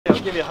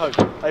I'll give you a hug.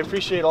 I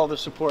appreciate all the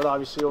support,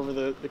 obviously, over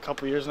the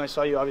couple years, and I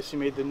saw you obviously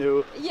made the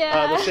new,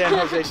 the San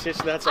Jose stitch.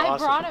 That's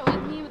awesome. I brought it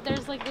with me, but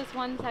there's like this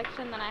one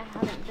section that I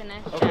haven't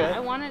finished. Okay. Yet. I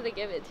wanted to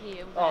give it to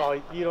you. But...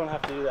 Oh, you don't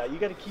have to do that. You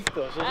got to keep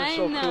those. Those are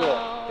so know. cool.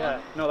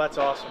 Yeah. No, that's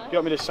awesome. You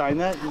want me to sign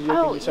that? You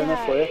Oh, can sign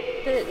that for you?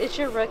 It's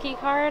your rookie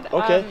card.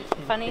 Okay.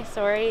 Funny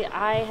story.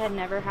 I had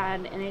never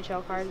had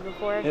NHL cards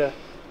before. Yeah.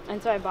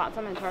 And so I bought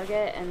some at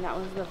Target, and that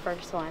was the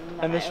first one.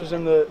 And this was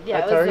in the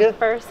at Target? Target? The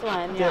first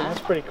one, yeah.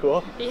 That's pretty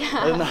cool.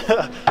 Yeah. And,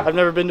 I've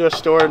never been to a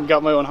store and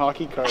got my own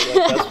hockey card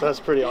yet. That's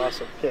pretty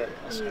awesome. Here,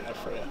 I'll sign that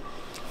for you.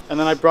 And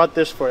then I brought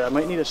this for you. I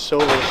might need a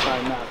silver to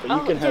sign that,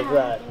 but you can have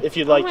that if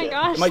you'd like it.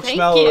 Gosh, it might thank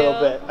smell you. a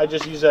little bit. I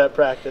just use that at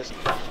practice. Do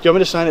you want me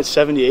to sign at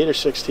 78 or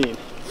 16?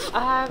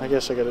 I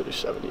guess I gotta do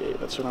 78.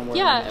 That's what I'm wearing.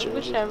 Yeah,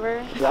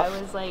 whichever. Yeah.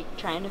 I was like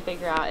trying to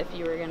figure out if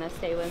you were gonna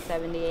stay with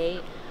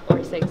 78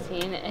 or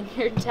 16, and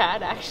your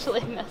dad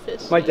actually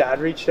messaged me. My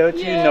dad reached out to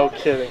you? No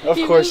kidding. Of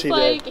course he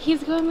did.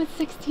 He's going with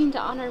 16 to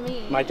honor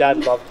me. My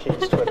dad loved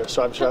Kate's Twitter,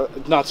 so I'm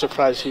not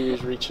surprised he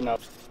was reaching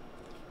out.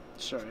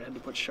 Sorry, I had to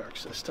put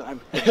sharks this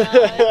time. No,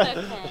 it's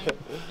okay.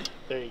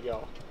 There you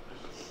go.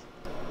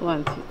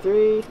 1, 2,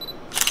 3.